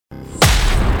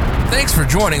Thanks for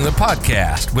joining the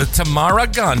podcast with Tamara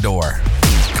Gondor.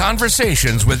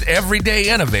 Conversations with everyday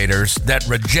innovators that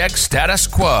reject status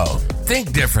quo,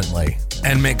 think differently,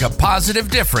 and make a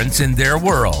positive difference in their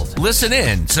world. Listen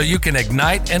in so you can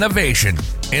ignite innovation,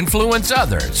 influence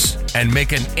others, and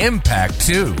make an impact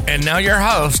too. And now your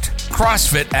host,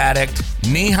 CrossFit addict,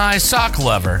 knee-high sock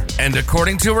lover, and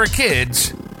according to her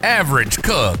kids, average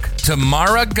cook,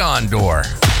 Tamara Gondor.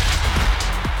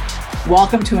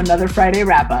 Welcome to another Friday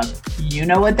wrap-up. You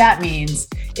know what that means.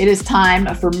 It is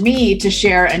time for me to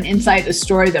share an insight, a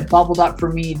story that bubbled up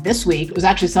for me this week. It was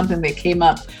actually something that came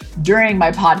up during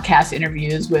my podcast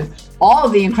interviews with all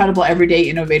of the incredible everyday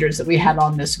innovators that we had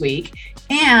on this week.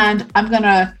 And I'm going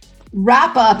to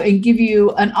wrap up and give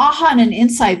you an aha and an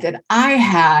insight that I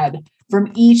had from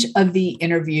each of the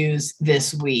interviews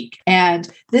this week. And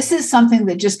this is something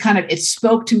that just it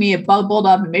spoke to me, it bubbled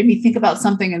up and made me think about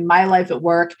something in my life at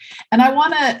work. And I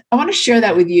want to share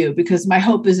that with you because my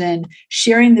hope is in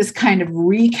sharing this kind of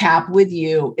recap with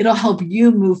you. It'll help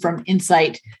you move from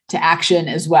insight to action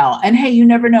as well. And hey, you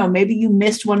never know, maybe you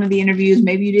missed one of the interviews,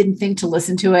 maybe you didn't think to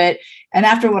listen to it. And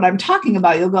after what I'm talking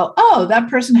about, you'll go, oh, that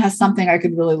person has something I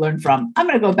could really learn from. I'm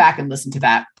going to go back and listen to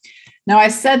that. Now, I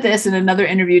said this in another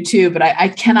interview too, but I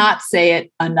cannot say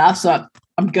it enough. So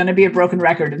I'm going to be a broken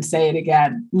record and say it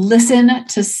again. Listen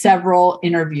to several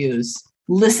interviews.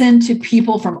 Listen to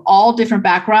people from all different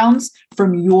backgrounds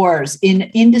from yours in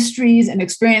industries and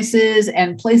experiences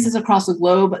and places across the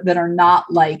globe that are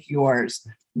not like yours.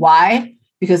 Why?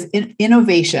 Because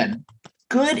innovation,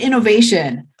 good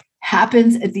innovation,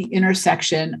 happens at the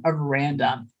intersection of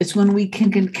random. It's when we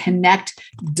can connect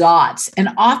dots. And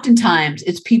oftentimes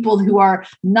it's people who are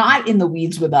not in the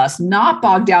weeds with us, not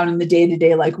bogged down in the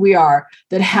day-to-day like we are,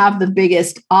 that have the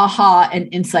biggest aha and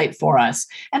insight for us.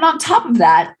 And on top of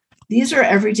that, these are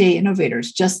everyday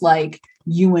innovators, just like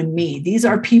you and me. These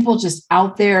are people just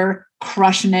out there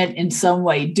crushing it in some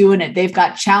way, doing it. They've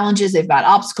got challenges, they've got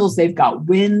obstacles, they've got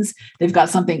wins, they've got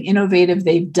something innovative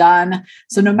they've done.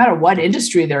 So no matter what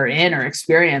industry they're in or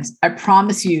experience, I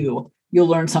promise you'll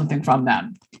learn something from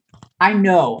them. I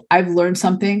know I've learned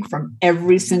something from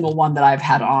every single one that I've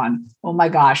had on. Oh my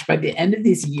gosh, by the end of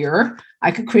this year, I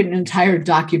could create an entire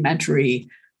documentary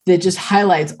that just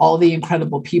highlights all the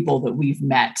incredible people that we've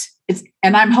met.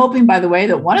 And I'm hoping, by the way,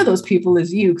 that one of those people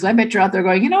is you, because I bet you're out there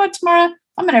going, you know what, Tamara,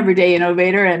 I'm an everyday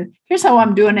innovator, and here's how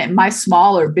I'm doing it in my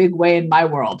small or big way in my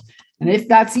world. And if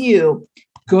that's you,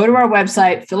 go to our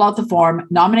website, fill out the form,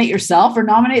 nominate yourself or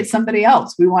nominate somebody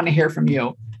else. We want to hear from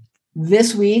you.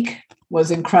 This week was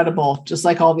incredible, just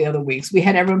like all the other weeks. We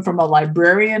had everyone from a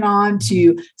librarian on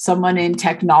to someone in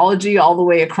technology all the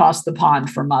way across the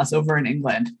pond from us over in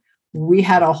England. We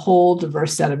had a whole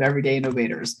diverse set of everyday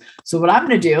innovators. So what I'm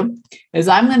going to do is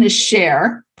I'm going to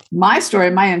share my story,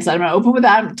 my insight. I'm going to open with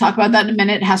that, talk about that in a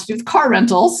minute. It has to do with car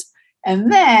rentals.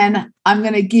 And then I'm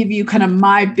going to give you kind of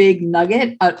my big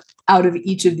nugget out of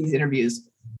each of these interviews.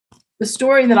 The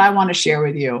story that I want to share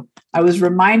with you, I was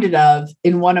reminded of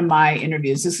in one of my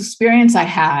interviews, this experience I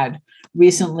had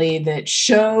recently that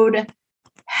showed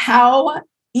how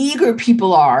eager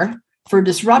people are for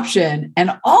disruption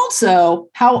and also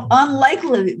how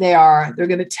unlikely they're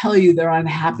going to tell you they're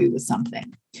unhappy with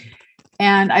something.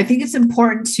 And I think it's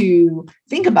important to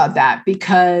think about that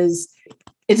because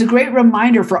it's a great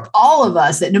reminder for all of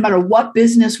us that no matter what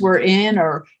business we're in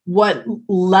or what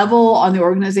level on the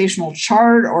organizational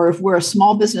chart, or if we're a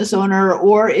small business owner,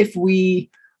 or if we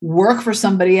work for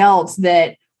somebody else,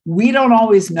 that we don't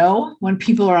always know when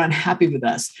people are unhappy with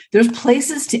us. There's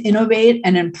places to innovate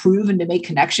and improve and to make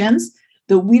connections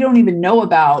that we don't even know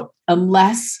about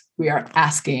unless we are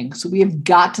asking. So we have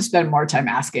got to spend more time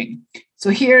asking. So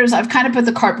I've kind of put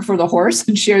the cart before the horse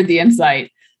and shared the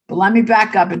insight, but let me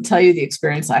back up and tell you the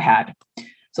experience I had. So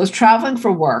I was traveling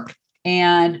for work,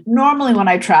 and normally when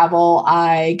I travel,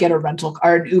 I get a rental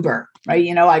car, an Uber,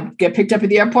 right? I get picked up at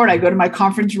the airport, I go to my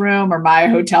conference room or my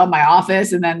hotel, my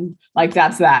office, and then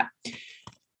that's that.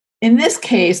 In this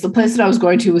case, the place that I was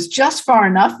going to was just far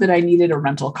enough that I needed a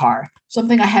rental car,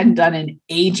 something I hadn't done in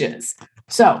ages.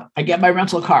 So I get my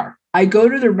rental car. I go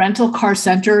to the rental car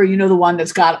center, the one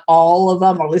that's got all of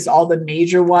them, or at least all the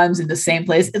major ones in the same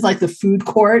place. It's like the food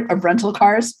court of rental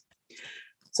cars.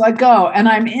 So I go and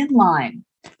I'm in line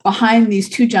behind these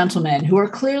two gentlemen who are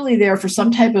clearly there for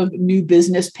some type of new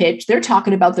business pitch. They're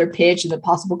talking about their pitch and the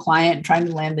possible client and trying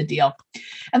to land the deal.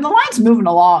 And the line's moving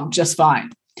along just fine.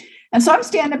 And so I'm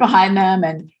standing behind them,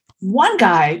 and one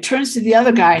guy turns to the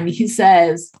other guy and he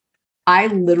says, I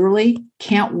literally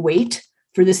can't wait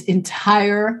for this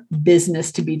entire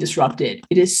business to be disrupted.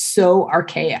 It is so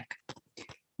archaic.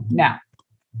 Now,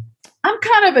 I'm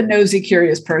kind of a nosy,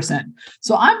 curious person.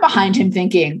 So I'm behind him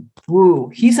thinking,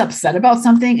 ooh, he's upset about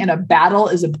something and a battle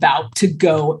is about to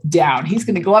go down. He's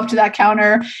going to go up to that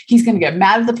counter. He's going to get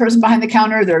mad at the person behind the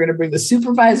counter. They're going to bring the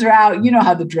supervisor out. You know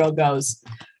how the drill goes.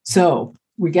 So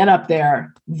we get up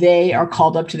there. They are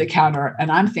called up to the counter.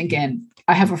 And I'm thinking,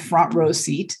 I have a front row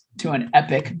seat to an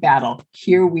epic battle.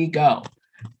 Here we go.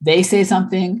 They say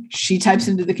something. She types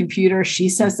into the computer. She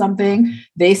says something.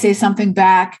 They say something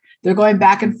back. They're going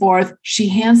back and forth. She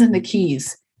hands in the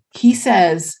keys. He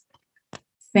says,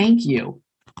 thank you,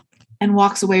 and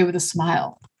walks away with a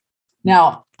smile.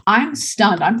 Now, I'm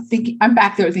stunned. I'm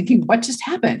back there thinking, what just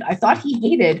happened? I thought he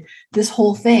hated this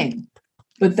whole thing.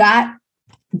 But that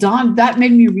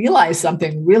made me realize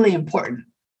something really important.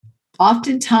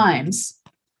 Oftentimes,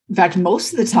 in fact,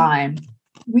 most of the time,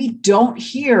 we don't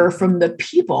hear from the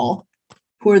people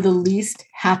who are the least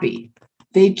happy.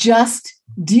 They just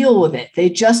deal with it. They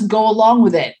just go along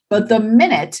with it. But the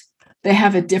minute they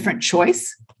have a different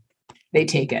choice, they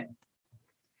take it.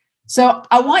 So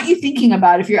I want you thinking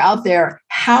about, if you're out there,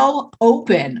 how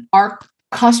open our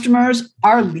customers,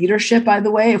 our leadership, by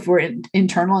the way, if we're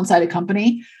internal inside a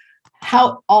company,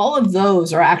 how all of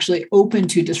those are actually open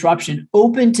to disruption,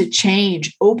 open to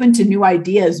change, open to new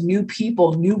ideas, new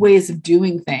people, new ways of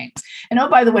doing things. And oh,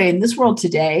 by the way, in this world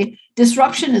today,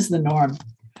 disruption is the norm.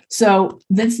 So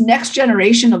this next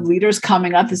generation of leaders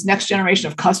coming up, this next generation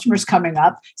of customers coming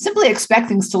up, simply expect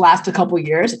things to last a couple of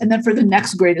years and then for the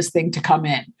next greatest thing to come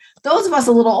in. Those of us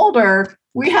a little older,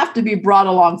 we have to be brought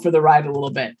along for the ride a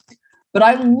little bit. But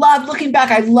I love looking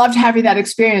back. I loved having that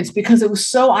experience because it was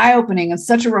so eye-opening and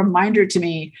such a reminder to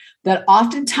me that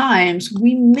oftentimes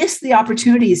we miss the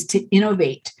opportunities to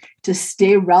innovate, to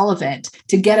stay relevant,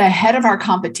 to get ahead of our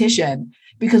competition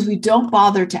because we don't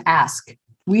bother to ask.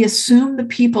 We assume the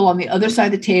people on the other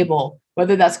side of the table,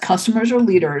 whether that's customers or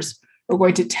leaders, are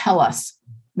going to tell us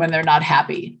when they're not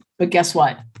happy. But guess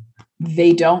what?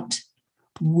 They don't.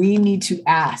 We need to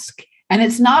ask. And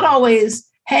it's not always,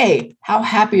 hey, how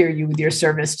happy are you with your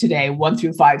service today? 1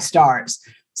 through 5 stars.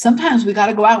 Sometimes we got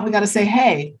to go out and we got to say,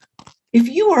 hey, if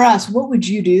you were us, what would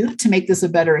you do to make this a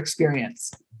better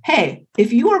experience? Hey,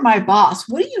 if you were my boss,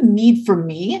 what do you need from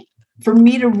me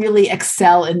to really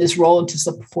excel in this role and to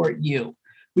support you?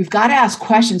 We've got to ask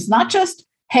questions, not just,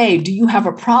 hey, do you have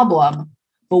a problem,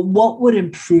 but what would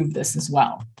improve this as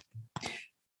well?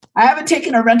 I haven't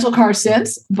taken a rental car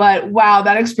since, but wow,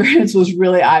 that experience was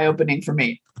really eye-opening for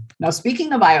me. Now,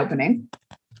 speaking of eye-opening,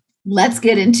 let's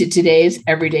get into today's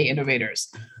everyday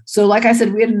innovators. So like I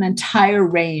said, we had an entire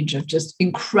range of just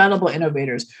incredible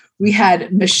innovators. We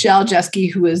had Michelle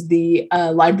Jeske, who is the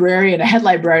librarian, a head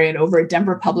librarian over at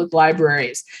Denver Public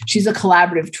Libraries. She's a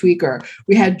collaborative tweaker.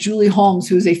 We had Julie Holmes,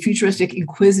 who's a futuristic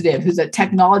inquisitive, who's a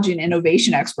technology and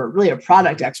innovation expert, really a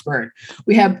product expert.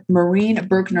 We have Maureen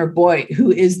Berkner-Boyd,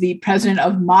 who is the president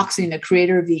of Moxie, the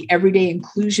creator of the Everyday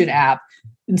Inclusion app,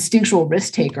 Instinctual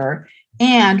Risk Taker,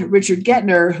 and Richard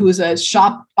Gettner, who is a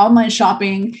online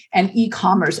shopping and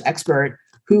e-commerce expert,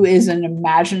 who is an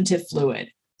imaginative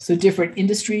fluid. So different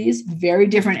industries, very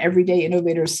different everyday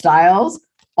innovator styles,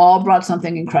 all brought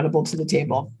something incredible to the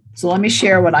table. So let me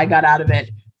share what I got out of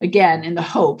it, again, in the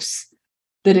hopes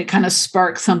that it kind of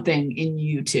sparks something in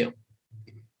you too.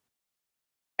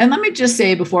 And let me just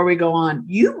say before we go on,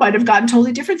 you might have gotten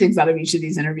totally different things out of each of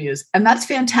these interviews. And that's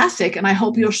fantastic. And I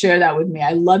hope you'll share that with me.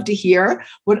 I love to hear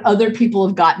what other people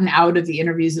have gotten out of the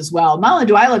interviews as well. Not only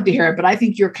do I love to hear it, but I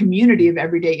think your community of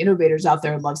everyday innovators out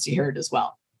there loves to hear it as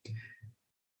well.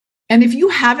 And if you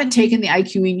haven't taken the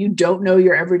IQE and you don't know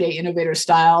your everyday innovator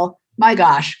style, my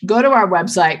gosh, go to our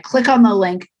website, click on the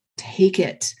link, take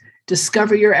it.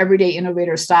 Discover your everyday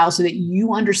innovator style so that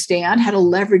you understand how to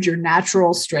leverage your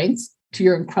natural strengths to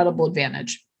your incredible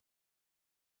advantage.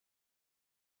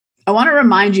 I want to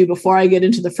remind you before I get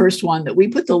into the first one that we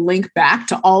put the link back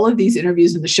to all of these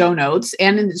interviews in the show notes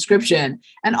and in the description.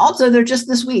 And also they're just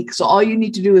this week. So all you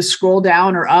need to do is scroll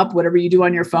down or up, whatever you do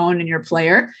on your phone and your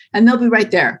player, and they'll be right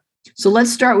there. So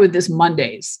let's start with this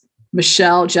Monday's.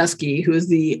 Michelle Jeske, who is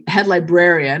the head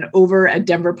librarian over at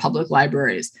Denver Public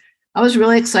Libraries. I was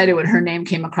really excited when her name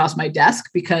came across my desk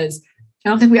because I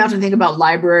don't think we often think about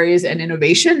libraries and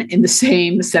innovation in the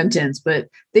same sentence, but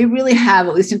they really have,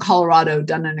 at least in Colorado,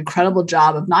 done an incredible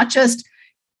job of not just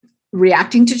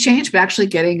reacting to change, but actually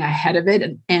getting ahead of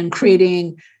it and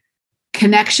creating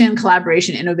connection,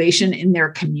 collaboration, innovation in their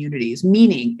communities,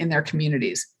 meaning in their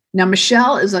communities. Now,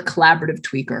 Michelle is a collaborative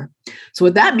tweaker. So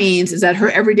what that means is that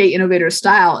her everyday innovator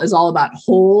style is all about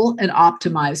whole and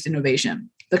optimized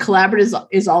innovation. The collaborative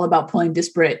is all about pulling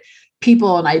disparate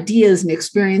people and ideas and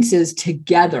experiences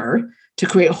together to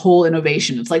create whole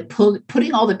innovation. It's like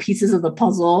putting all the pieces of the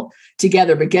puzzle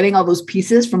together, but getting all those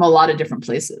pieces from a lot of different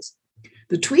places.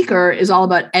 The tweaker is all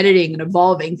about editing and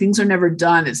evolving. Things are never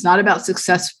done. It's not about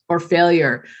success or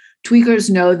failure.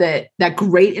 Tweakers know that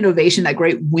great innovation, that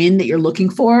great win that you're looking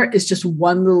for is just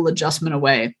one little adjustment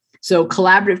away. So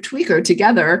collaborative tweaker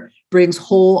together brings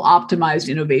whole optimized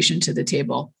innovation to the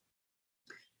table.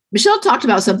 Michelle talked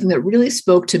about something that really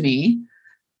spoke to me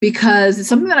because it's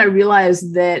something that I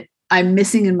realized that I'm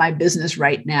missing in my business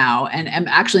right now and am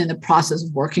actually in the process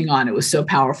of working on. It was so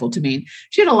powerful to me.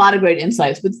 She had a lot of great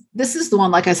insights, but this is the one,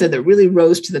 like I said, that really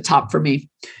rose to the top for me.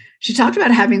 She talked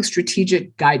about having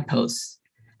strategic guideposts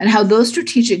and how those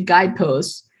strategic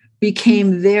guideposts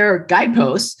became their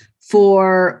guideposts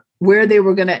for where they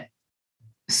were going to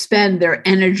spend their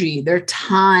energy, their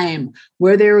time,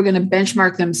 where they were going to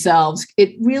benchmark themselves.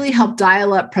 It really helped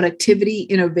dial up productivity,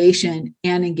 innovation,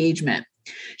 and engagement.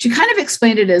 She kind of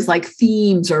explained it as like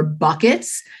themes or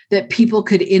buckets that people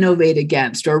could innovate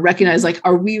against or recognize, like,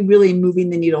 are we really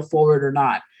moving the needle forward or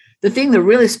not? The thing that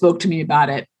really spoke to me about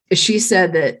it is she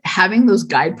said that having those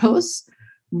guideposts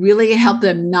really helped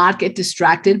them not get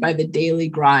distracted by the daily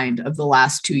grind of the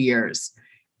last 2 years.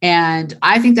 And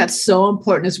I think that's so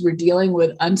important as we're dealing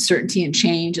with uncertainty and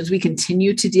change, as we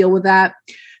continue to deal with that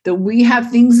we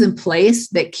have things in place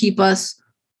that keep us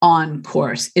on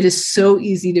course. It is so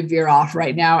easy to veer off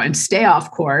right now and stay off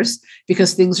course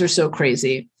because things are so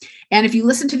crazy. And if you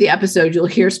listen to the episode, you'll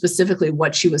hear specifically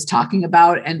what she was talking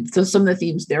about and so some of the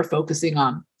themes they're focusing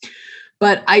on.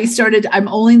 But I'm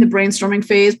only in the brainstorming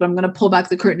phase, but I'm going to pull back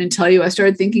the curtain and tell you, I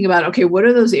started thinking about, okay, what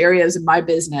are those areas in my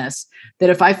business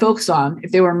that if I focus on,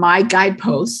 if they were my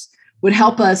guideposts, would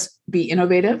help us be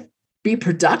innovative, be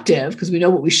productive, because we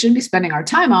know what we should be spending our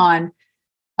time on,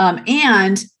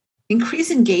 and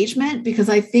increase engagement, because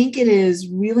I think it is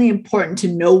really important to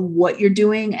know what you're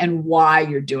doing and why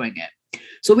you're doing it.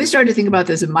 So we started to think about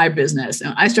this in my business.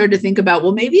 And I started to think about,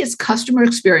 well, maybe it's customer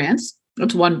experience.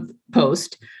 That's one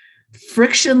post.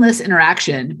 Frictionless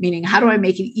interaction, meaning how do I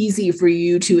make it easy for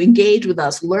you to engage with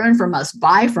us, learn from us,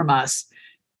 buy from us,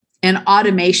 and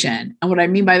automation. And what I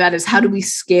mean by that is how do we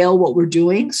scale what we're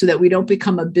doing so that we don't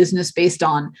become a business based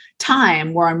on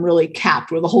time where I'm really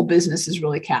capped, where the whole business is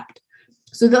really capped.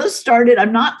 So those started,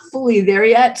 I'm not fully there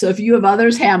yet. So if you have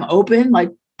others, hey, I'm open,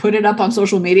 like put it up on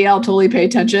social media, I'll totally pay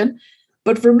attention.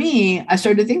 But for me, I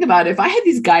started to think about if I had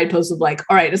these guideposts of like,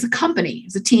 all right, as a company,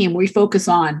 as a team, we focus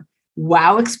on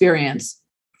wow experience,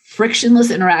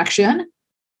 frictionless interaction,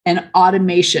 and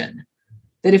automation.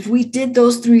 That if we did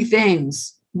those three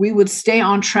things, we would stay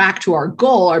on track to our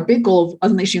goal, our big goal of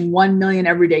unleashing 1 million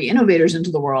everyday innovators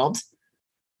into the world.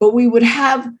 But we would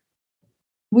have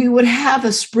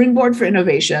a springboard for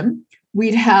innovation.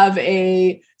 We'd have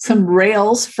some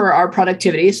rails for our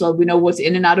productivity. So we know what's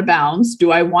in and out of bounds.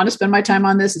 Do I want to spend my time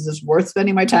on this? Is this worth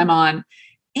spending my time on?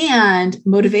 And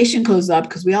motivation goes up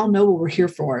because we all know what we're here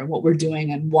for and what we're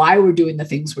doing and why we're doing the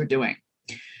things we're doing.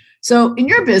 So in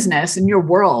your business, in your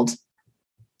world,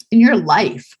 in your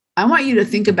life, I want you to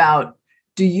think about,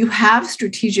 do you have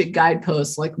strategic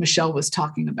guideposts like Michelle was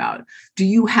talking about? Do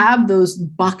you have those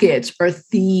buckets or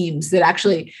themes that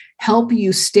actually help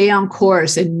you stay on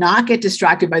course and not get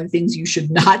distracted by the things you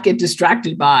should not get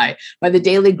distracted by the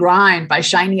daily grind, by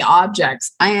shiny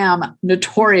objects? I am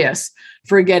notorious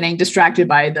for getting distracted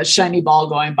by the shiny ball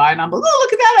going by. And I'm like, oh,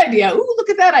 look at that idea. Ooh, look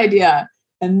at that idea.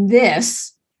 And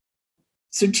this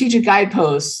strategic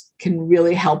guideposts can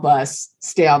really help us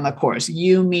stay on the course.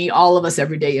 You, me, all of us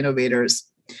everyday innovators.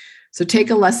 So take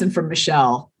a lesson from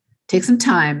Michelle, take some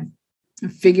time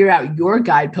and figure out your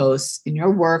guideposts in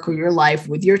your work or your life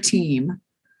with your team,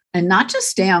 and not just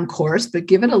stay on course, but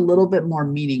give it a little bit more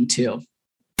meaning too.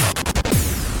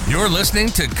 You're listening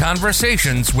to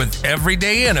Conversations with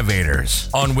Everyday Innovators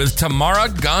on With Tamara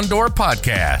Gondor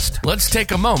podcast. Let's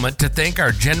take a moment to thank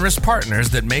our generous partners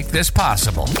that make this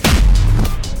possible.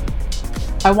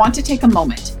 I want to take a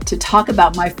moment to talk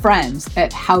about my friends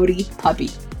at Howdy Puppy.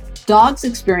 Dogs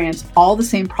experience all the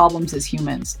same problems as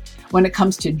humans when it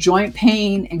comes to joint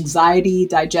pain, anxiety,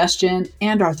 digestion,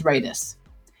 and arthritis.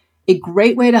 A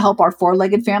great way to help our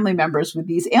four-legged family members with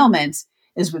these ailments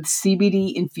is with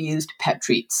CBD-infused pet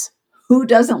treats. Who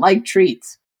doesn't like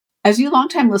treats? As you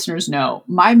longtime listeners know,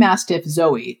 my Mastiff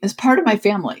Zoe is part of my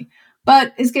family,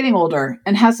 but is getting older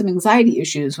and has some anxiety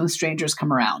issues when strangers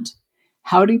come around.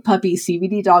 Howdy Puppy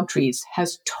CBD dog treats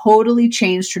has totally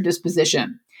changed her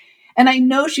disposition. And I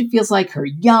know she feels like her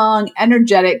young,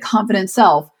 energetic, confident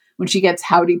self when she gets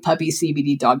Howdy Puppy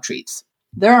CBD dog treats.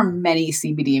 There are many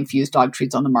CBD-infused dog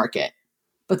treats on the market,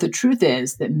 but the truth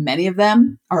is that many of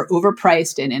them are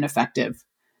overpriced and ineffective.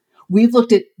 We've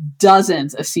looked at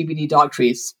dozens of CBD dog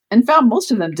treats and found most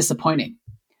of them disappointing.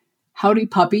 Howdy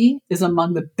Puppy is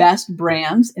among the best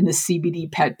brands in the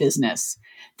CBD pet business.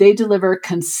 They deliver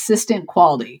consistent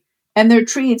quality, and their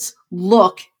treats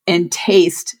look and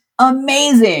taste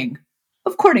amazing,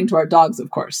 according to our dogs,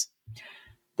 of course.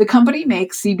 The company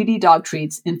makes CBD dog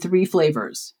treats in 3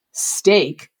 flavors: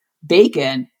 steak,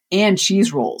 bacon, and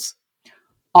cheese rolls.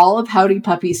 All of Howdy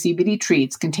Puppy CBD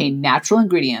treats contain natural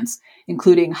ingredients,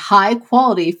 including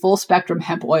high-quality full-spectrum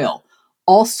hemp oil,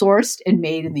 all sourced and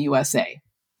made in the USA.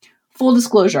 Full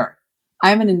disclosure,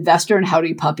 I'm an investor in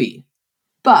Howdy Puppy.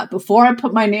 But before I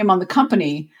put my name on the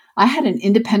company, I had an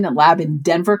independent lab in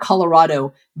Denver,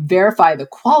 Colorado, verify the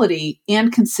quality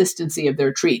and consistency of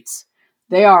their treats.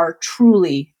 They are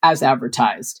truly as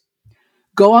advertised.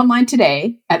 Go online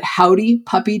today at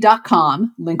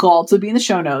howdypuppy.com, link will also be in the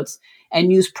show notes,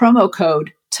 and use promo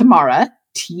code TAMARA,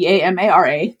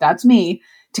 Tamara, that's me,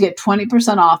 to get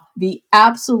 20% off the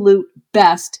absolute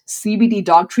best CBD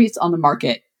dog treats on the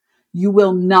market. You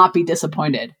will not be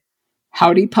disappointed.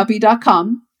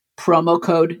 Howdypuppy.com, promo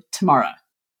code TAMARA.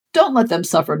 Don't let them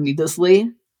suffer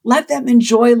needlessly. Let them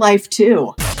enjoy life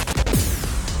too.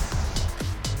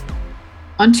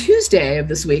 On Tuesday of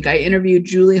this week, I interviewed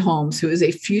Julie Holmes, who is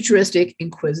a futuristic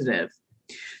inquisitive.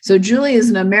 So Julie is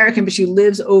an American, but she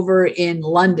lives over in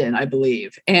London, I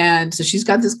believe. And so she's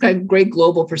got this kind of great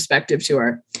global perspective to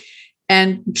her.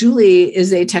 And Julie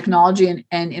is a technology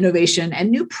and innovation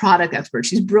and new product expert.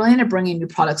 She's brilliant at bringing new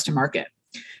products to market.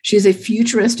 She's a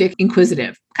futuristic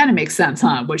inquisitive. Kind of makes sense,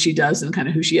 huh? What she does and kind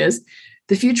of who she is.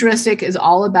 The futuristic is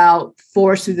all about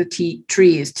forest through the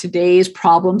trees. Today's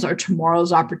problems are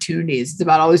tomorrow's opportunities. It's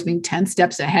about always being 10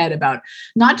 steps ahead, about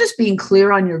not just being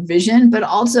clear on your vision, but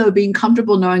also being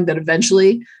comfortable knowing that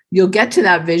eventually you'll get to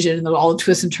that vision and all the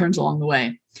twists and turns along the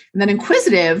way. And then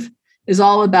inquisitive is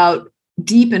all about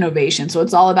deep innovation. So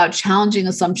it's all about challenging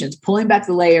assumptions, pulling back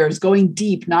the layers, going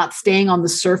deep, not staying on the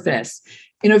surface.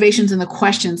 Innovations in the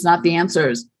questions, not the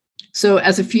answers. So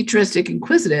as a futuristic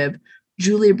inquisitive,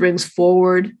 Julie brings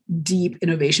forward deep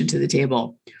innovation to the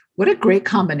table. What a great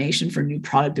combination for new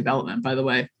product development, by the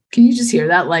way. Can you just hear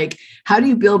that? Like, how do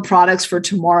you build products for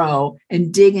tomorrow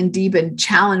and dig in deep and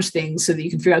challenge things so that you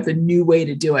can figure out the new way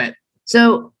to do it?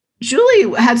 So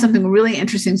Julie had something really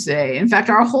interesting to say. In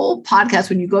fact, our whole podcast,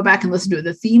 when you go back and listen to it,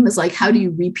 the theme is like, how do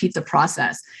you repeat the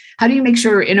process? How do you make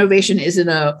sure innovation isn't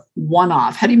a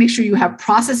one-off? How do you make sure you have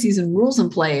processes and rules in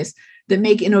place that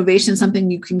make innovation something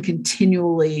you can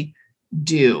continually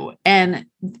do? And,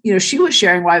 she was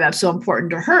sharing why that's so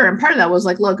important to her. And part of that was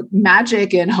like, look,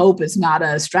 magic and hope is not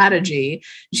a strategy.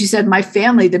 She said, my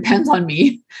family depends on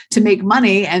me to make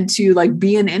money and to like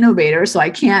be an innovator. So I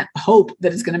can't hope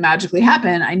that it's going to magically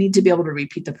happen. I need to be able to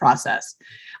repeat the process.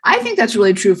 I think that's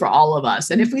really true for all of us.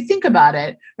 And if we think about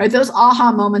it, right, those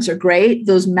aha moments are great.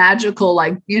 Those magical,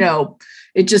 like,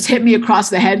 it just hit me across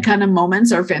the head kind of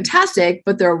moments are fantastic,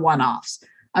 but they're one-offs.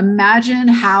 Imagine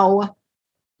how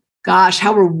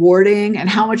rewarding and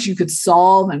how much you could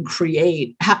solve and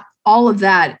create, all of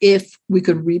that if we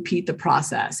could repeat the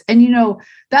process. And,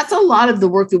 that's a lot of the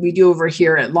work that we do over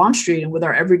here at Launch Street and with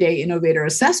our Everyday Innovator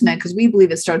Assessment, because we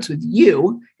believe it starts with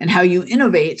you and how you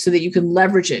innovate so that you can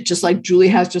leverage it, just like Julie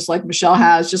has, just like Michelle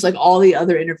has, just like all the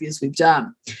other interviews we've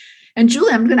done. And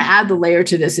Julie, I'm going to add the layer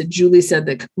to this that Julie said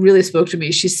that really spoke to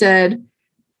me. She said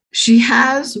she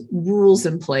has rules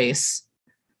in place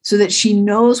so that she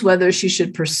knows whether she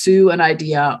should pursue an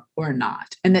idea or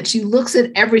not. And that she looks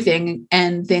at everything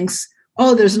and thinks,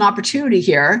 oh, there's an opportunity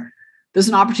here. There's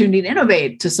an opportunity to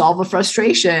innovate, to solve a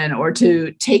frustration, or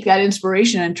to take that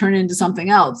inspiration and turn it into something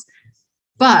else.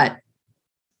 But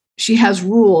she has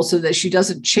rules so that she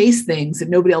doesn't chase things that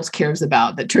nobody else cares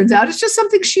about. That turns out it's just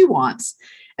something she wants.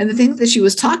 And the thing that she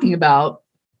was talking about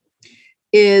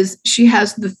is she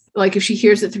has if she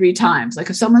hears it 3 times, like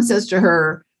if someone says to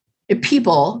her, if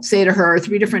people say to her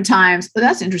 3 different times, oh,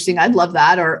 that's interesting, I'd love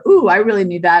that, or, ooh, I really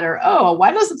need that, or, oh,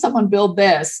 why doesn't someone build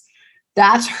this?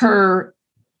 That's her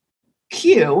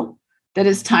cue that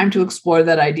it's time to explore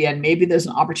that idea. And maybe there's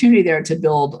an opportunity there to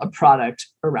build a product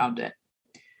around it.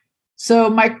 So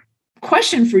my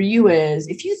question for you is,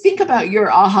 if you think about your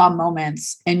aha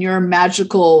moments and your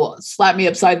magical slap me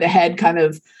upside the head kind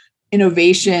of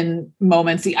innovation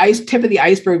moments, the tip of the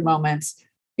iceberg moments,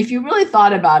 if you really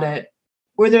thought about it,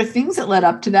 were there things that led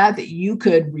up to that you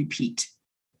could repeat?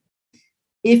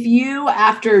 If you,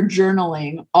 after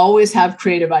journaling, always have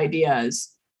creative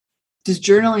ideas, does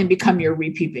journaling become your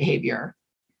repeat behavior?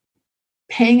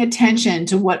 Paying attention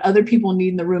to what other people need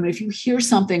in the room. If you hear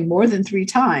something more than 3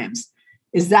 times,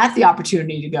 is that the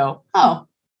opportunity to go, oh,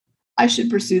 I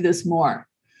should pursue this more?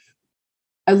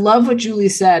 I love what Julie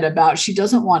said about she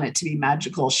doesn't want it to be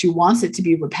magical. She wants it to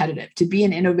be repetitive, to be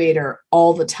an innovator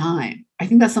all the time. I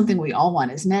think that's something we all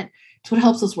want, isn't it? It's what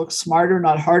helps us work smarter,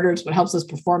 not harder. It's what helps us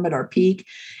perform at our peak.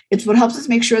 It's what helps us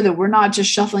make sure that we're not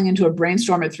just shuffling into a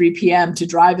brainstorm at 3 p.m. to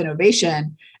drive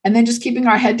innovation and then just keeping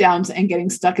our head down and getting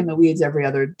stuck in the weeds every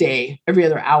other day, every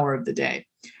other hour of the day.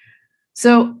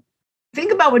 So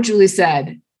think about what Julie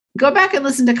said. Go back and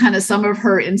listen to kind of some of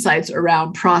her insights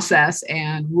around process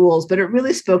and rules, but it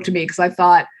really spoke to me because I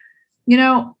thought,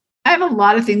 I have a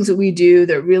lot of things that we do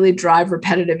that really drive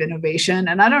repetitive innovation.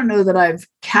 And I don't know that I've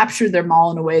captured them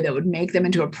all in a way that would make them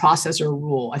into a process or a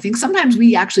rule. I think sometimes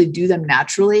we actually do them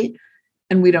naturally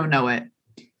and we don't know it.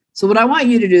 So what I want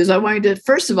you to do is I want you to,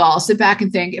 first of all, sit back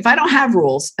and think, if I don't have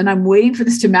rules and I'm waiting for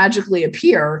this to magically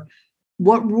appear,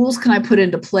 what rules can I put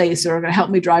into place that are going to help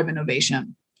me drive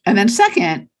innovation? And then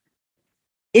second,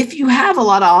 if you have a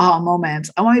lot of aha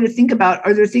moments, I want you to think about,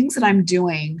 are there things that I'm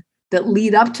doing that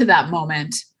lead up to that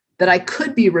moment that I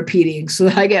could be repeating so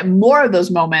that I get more of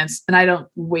those moments and I don't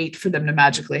wait for them to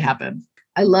magically happen?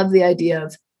 I love the idea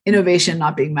of innovation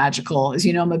not being magical. As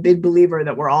you know, I'm a big believer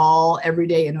that we're all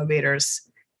everyday innovators.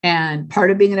 And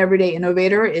part of being an everyday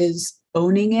innovator is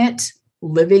owning it,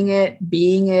 living it,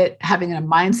 being it, having a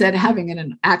mindset, having it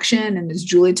in action. And as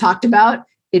Julie talked about,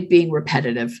 it being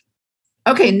repetitive.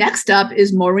 Okay, next up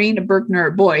is Maureen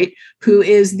Berkner-Boyd, who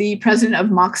is the president of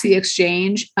Moxie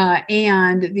Exchange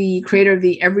and the creator of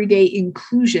the Everyday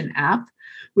Inclusion app,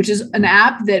 which is an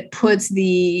app that puts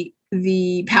the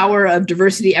power of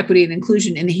diversity, equity, and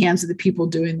inclusion in the hands of the people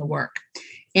doing the work.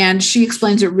 And she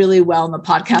explains it really well in the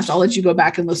podcast. I'll let you go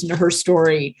back and listen to her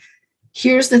story.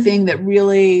 Here's the thing that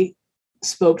really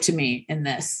spoke to me in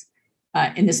this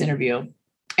interview.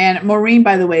 And Maureen,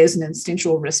 by the way, is an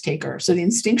instinctual risk taker. So the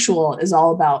instinctual is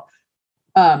all about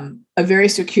a very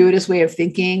circuitous way of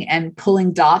thinking and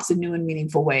pulling dots in new and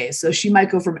meaningful ways. So she might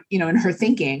go from, in her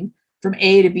thinking, from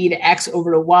A to B to X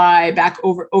over to Y, back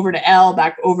over to L,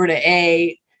 back over to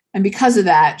A. And because of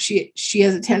that, she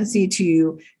has a tendency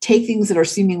to take things that are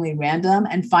seemingly random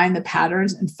and find the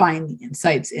patterns and find the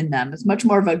insights in them. It's much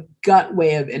more of a gut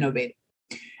way of innovating.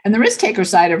 And the risk taker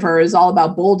side of her is all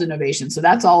about bold innovation. So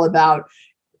that's all about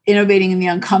innovating in the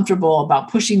uncomfortable, about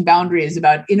pushing boundaries,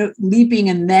 about leaping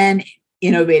and then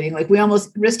innovating. Like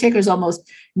risk takers almost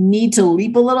need to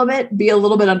leap a little bit, be a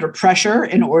little bit under pressure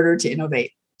in order to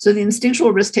innovate. So the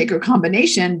instinctual risk taker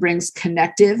combination brings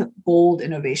connective, bold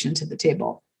innovation to the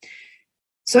table.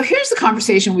 So here's the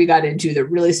conversation we got into that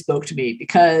really spoke to me,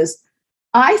 because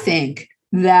I think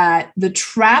that the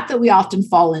trap that we often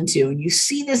fall into, and you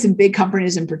see this in big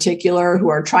companies in particular who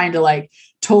are trying to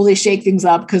totally shake things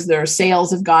up because their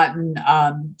sales have gotten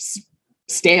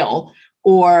stale,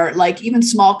 or even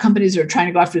small companies are trying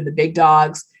to go after the big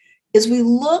dogs, is we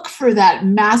look for that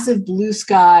massive blue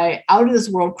sky, out of this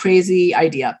world crazy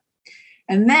idea.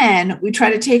 And then we try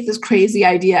to take this crazy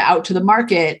idea out to the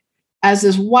market as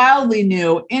this wildly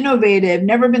new, innovative,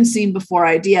 never been seen before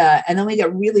idea. And then we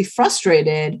get really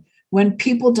frustrated when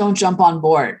people don't jump on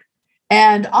board.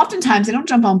 And oftentimes they don't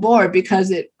jump on board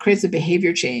because it creates a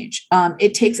behavior change.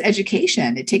 It takes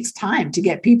education. It takes time to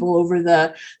get people over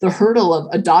the hurdle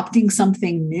of adopting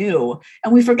something new.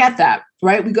 And we forget that,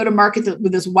 right? We go to market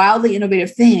with this wildly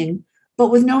innovative thing,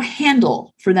 but with no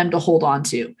handle for them to hold on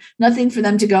to. Nothing for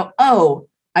them to go, oh,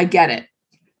 I get it.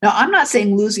 Now, I'm not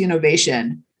saying lose the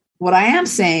innovation. What I am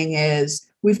saying is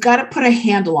we've got to put a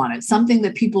handle on it, something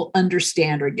that people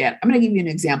understand or get. I'm going to give you an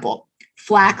example.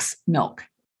 Flax milk.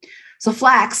 So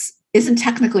flax isn't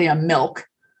technically a milk,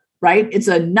 right? It's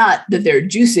a nut that they're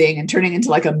juicing and turning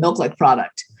into a milk-like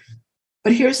product.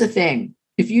 But here's the thing.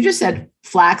 If you just said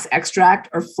flax extract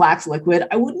or flax liquid,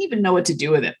 I wouldn't even know what to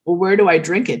do with it. Well, where do I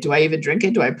drink it? Do I even drink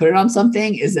it? Do I put it on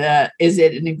something? Is it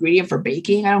an ingredient for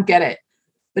baking? I don't get it.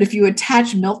 But if you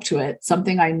attach milk to it,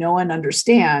 something I know and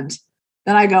understand,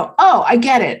 then I go, oh, I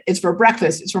get it. It's for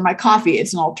breakfast. It's for my coffee.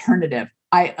 It's an alternative.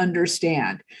 I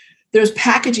understand. There's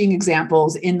packaging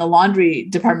examples in the laundry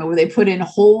department where they put in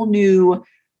whole new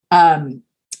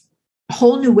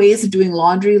ways of doing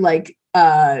laundry,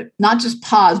 not just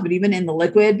pods, but even in the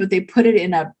liquid, but they put it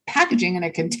in a packaging in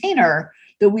a container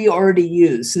that we already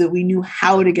use so that we knew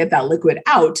how to get that liquid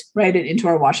out, right, and into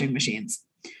our washing machines.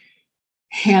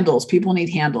 Handles. People need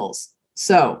handles.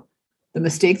 So the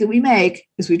mistake that we make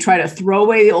is we try to throw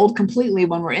away the old completely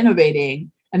when we're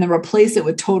innovating and then replace it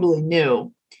with totally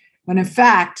new. When in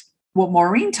fact, what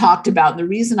Maureen talked about, and the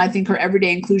reason I think her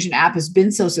Everyday Inclusion app has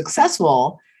been so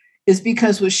successful is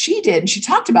because what she did, and she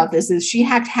talked about this, is she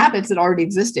hacked habits that already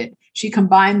existed. She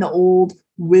combined the old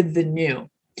with the new.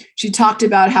 She talked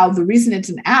about how the reason it's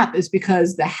an app is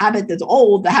because the habit that's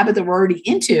old, the habit that we're already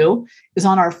into, is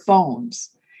on our phones.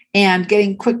 And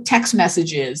getting quick text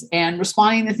messages and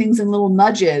responding to things in little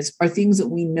nudges are things that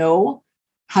we know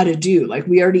how to do. Like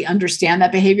we already understand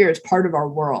that behavior. It's part of our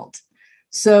world.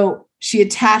 So she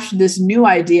attached this new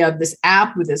idea of this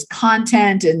app with this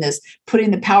content and this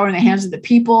putting the power in the hands of the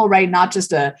people, right? Not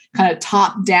just a kind of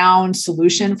top-down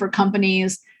solution for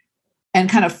companies, and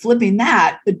kind of flipping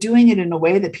that, but doing it in a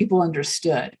way that people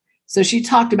understood. So she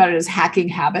talked about it as hacking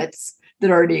habits that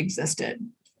already existed.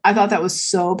 I thought that was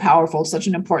so powerful, such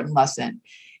an important lesson.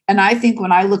 And I think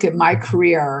when I look at my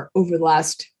career over the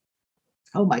last,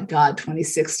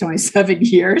 26, 27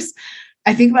 years,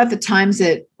 I think about the times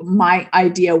that my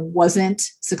idea wasn't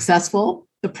successful,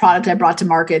 the product I brought to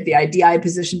market, the idea I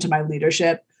positioned to my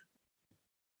leadership.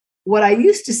 What I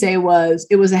used to say was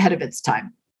it was ahead of its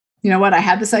time. You know what? I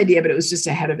had this idea, but it was just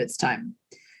ahead of its time.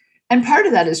 And part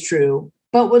of that is true,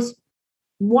 but what's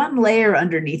one layer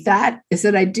underneath that is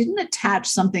that I didn't attach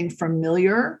something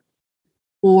familiar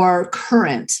or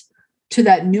current to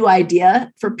that new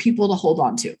idea for people to hold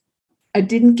on to. I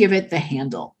didn't give it the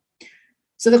handle.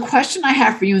 So the question I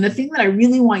have for you, and the thing that I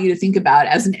really want you to think about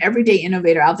as an everyday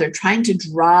innovator out there trying to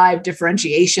drive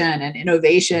differentiation and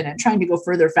innovation and trying to go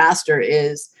further faster,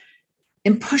 is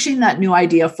in pushing that new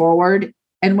idea forward.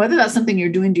 And whether that's something you're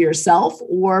doing to yourself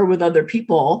or with other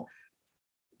people,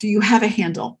 do you have a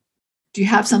handle? Do you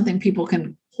have something people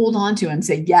can hold on to and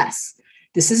say, yes,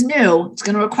 this is new. It's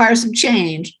going to require some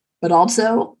change, but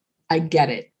also I get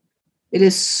it. It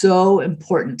is so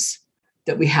important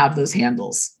that we have those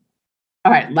handles.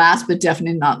 All right. Last but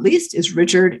definitely not least is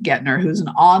Richard Gettner, who's an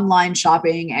online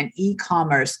shopping and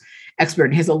e-commerce expert.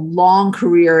 And he has a long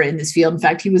career in this field. In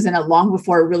fact, he was in it long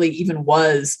before it really even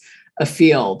was a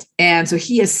field. And so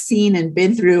he has seen and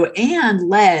been through and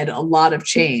led a lot of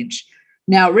change.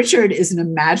 Now, Richard is an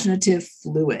imaginative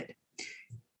fluid.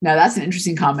 Now, that's an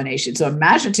interesting combination. So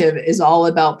imaginative is all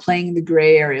about playing in the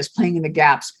gray areas, playing in the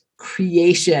gaps,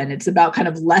 creation. It's about kind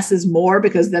of less is more,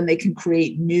 because then they can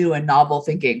create new and novel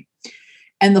thinking.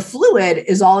 And the fluid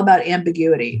is all about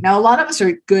ambiguity. Now, a lot of us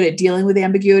are good at dealing with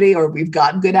ambiguity, or we've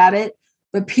gotten good at it.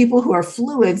 But people who are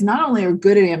fluids not only are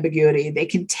good at ambiguity, they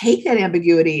can take that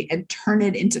ambiguity and turn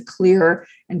it into clear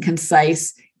and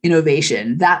concise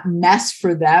innovation. That mess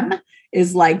for them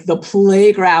is like the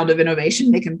playground of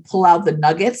innovation. They can pull out the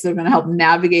nuggets. They're going to help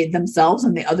navigate themselves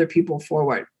and the other people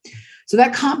forward. So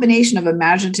that combination of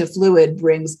imaginative fluid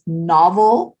brings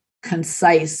novel,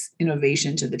 concise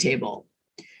innovation to the table.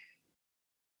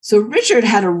 So Richard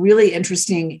had a really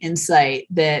interesting insight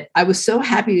that I was so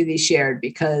happy that he shared,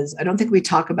 because I don't think we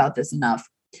talk about this enough.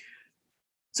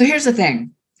 So here's the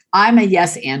thing. I'm a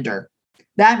yes-ander.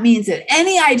 That means that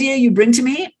any idea you bring to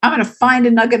me, I'm going to find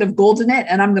a nugget of gold in it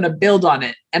and I'm going to build on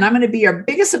it. And I'm going to be your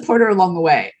biggest supporter along the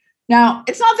way. Now,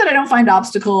 it's not that I don't find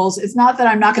obstacles. It's not that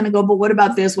I'm not going to go, but what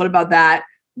about this? What about that?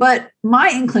 But my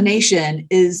inclination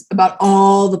is about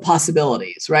all the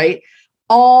possibilities, right?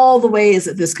 All the ways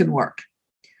that this can work.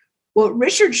 What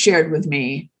Richard shared with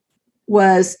me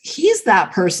was he's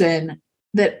that person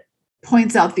that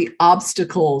points out the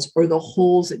obstacles or the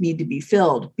holes that need to be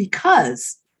filled,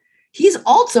 because he's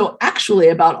also actually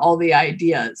about all the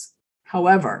ideas.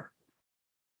 However,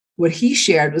 what he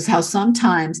shared was how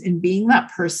sometimes in being that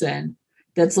person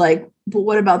that's like, but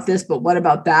what about this? But what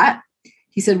about that?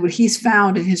 He said what he's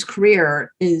found in his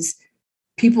career is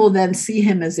people then see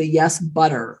him as a yes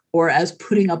butter, or as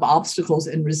putting up obstacles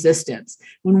and resistance,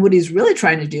 when what he's really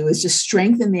trying to do is just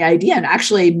strengthen the idea and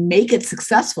actually make it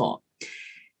successful.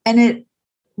 And it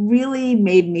really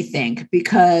made me think,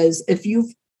 because if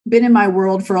you've been in my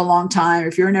world for a long time,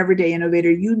 if you're an everyday innovator,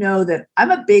 you know that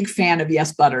I'm a big fan of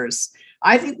yes butters.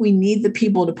 I think we need the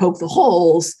people to poke the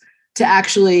holes to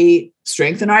actually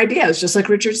strengthen our ideas, just like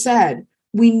Richard said.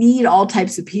 We need all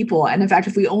types of people. And in fact,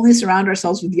 if we only surround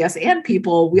ourselves with yes and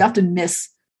people, we often miss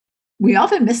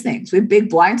things. We have big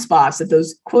blind spots that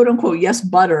those quote unquote yes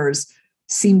butters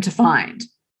seem to find.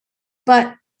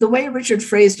 But the way Richard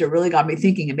phrased it really got me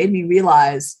thinking. It made me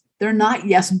realize they're not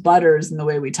yes butters in the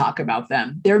way we talk about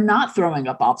them. They're not throwing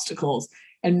up obstacles.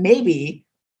 And maybe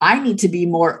I need to be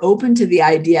more open to the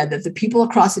idea that the people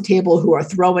across the table who are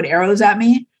throwing arrows at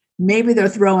me, maybe they're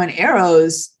throwing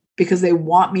arrows because they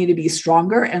want me to be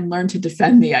stronger and learn to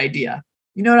defend the idea.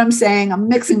 You know what I'm saying? I'm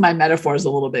mixing my metaphors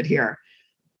a little bit here.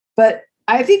 But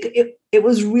I think it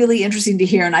was really interesting to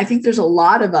hear. And I think there's a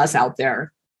lot of us out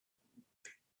there,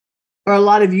 or a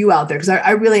lot of you out there, because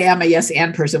I really am a yes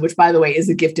and person, which, by the way, is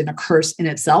a gift and a curse in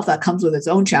itself. That comes with its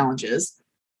own challenges.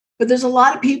 But there's a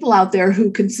lot of people out there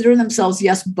who consider themselves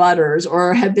yes butters,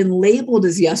 or have been labeled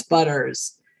as yes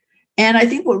butters. And I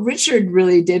think what Richard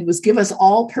really did was give us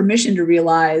all permission to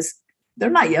realize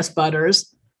they're not yes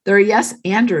butters. They're yes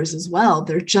anders as well.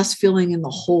 They're just filling in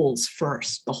the holes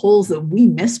first, the holes that we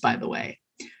miss, by the way.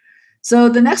 So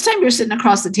the next time you're sitting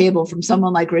across the table from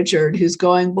someone like Richard who's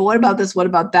going, but what about this? What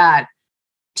about that?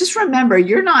 Just remember,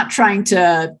 you're not trying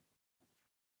to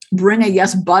bring a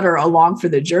yes butter along for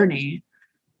the journey.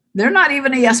 They're not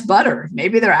even a yes butter.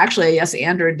 Maybe they're actually a yes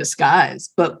ander in disguise,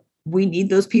 but we need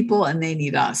those people and they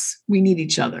need us. We need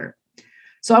each other.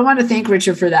 So I want to thank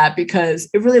Richard for that, because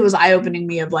it really was eye-opening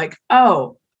me of like,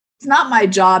 oh, it's not my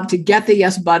job to get the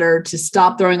yes butter to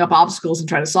stop throwing up obstacles and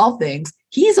try to solve things.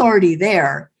 He's already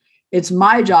there. It's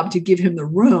my job to give him the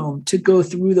room to go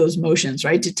through those motions,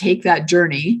 right? To take that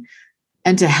journey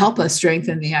and to help us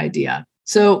strengthen the idea.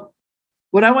 So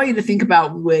what I want you to think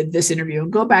about with this interview,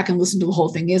 and go back and listen to the whole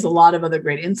thing, he has a lot of other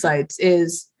great insights,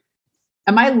 is,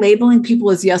 am I labeling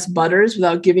people as yes butters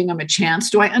without giving them a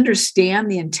chance? Do I understand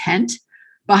the intent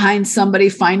behind somebody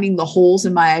finding the holes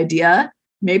in my idea?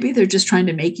 Maybe they're just trying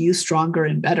to make you stronger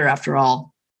and better after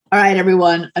all. All right,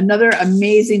 everyone, another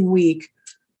amazing week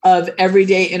of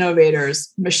Everyday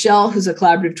Innovators. Michelle, who's a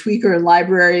collaborative tweaker in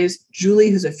libraries. Julie,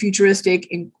 who's a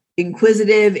futuristic,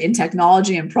 inquisitive in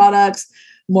technology and products.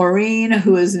 Maureen,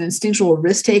 who is an instinctual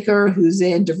risk taker, who's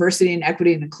in diversity and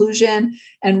equity and inclusion.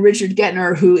 And Richard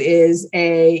Gettner, who is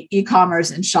a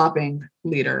e-commerce and shopping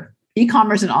leader,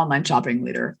 e-commerce and online shopping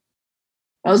leader.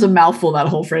 That was a mouthful, that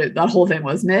whole thing,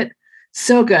 wasn't it?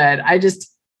 So good.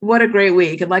 What a great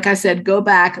week. And like I said, go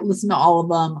back, listen to all of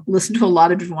them, listen to a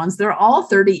lot of different ones. They're all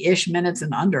 30-ish minutes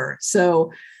and under.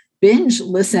 So binge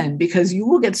listen, because you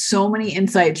will get so many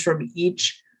insights from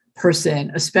each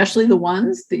person, especially the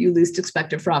ones that you least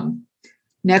expect it from.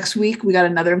 Next week, we got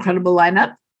another incredible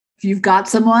lineup. If you've got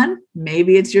someone,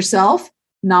 maybe it's yourself,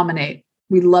 nominate.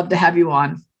 We'd love to have you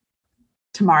on.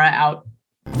 Tamara out.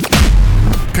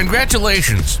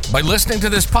 Congratulations. By listening to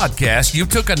this podcast, you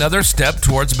took another step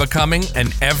towards becoming an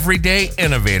everyday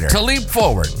innovator. To leap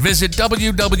forward, visit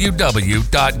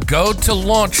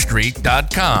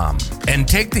www.gotolaunchstreet.com and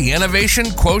take the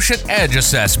Innovation Quotient Edge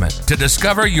assessment to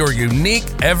discover your unique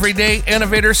everyday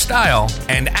innovator style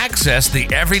and access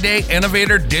the Everyday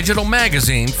Innovator digital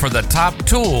magazine for the top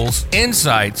tools,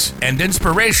 insights, and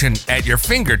inspiration at your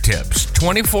fingertips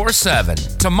 24/7.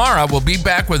 Tamara will be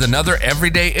back with another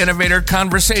Everyday Innovator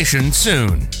conversation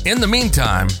soon. In the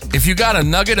meantime, if you got a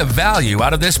nugget of value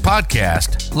out of this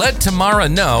podcast, let Tamara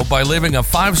know by leaving a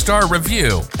 5-star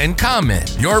review and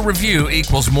comment. Your review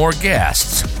equals more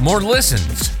guests, more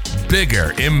listens,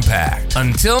 bigger impact.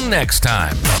 Until next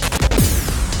time.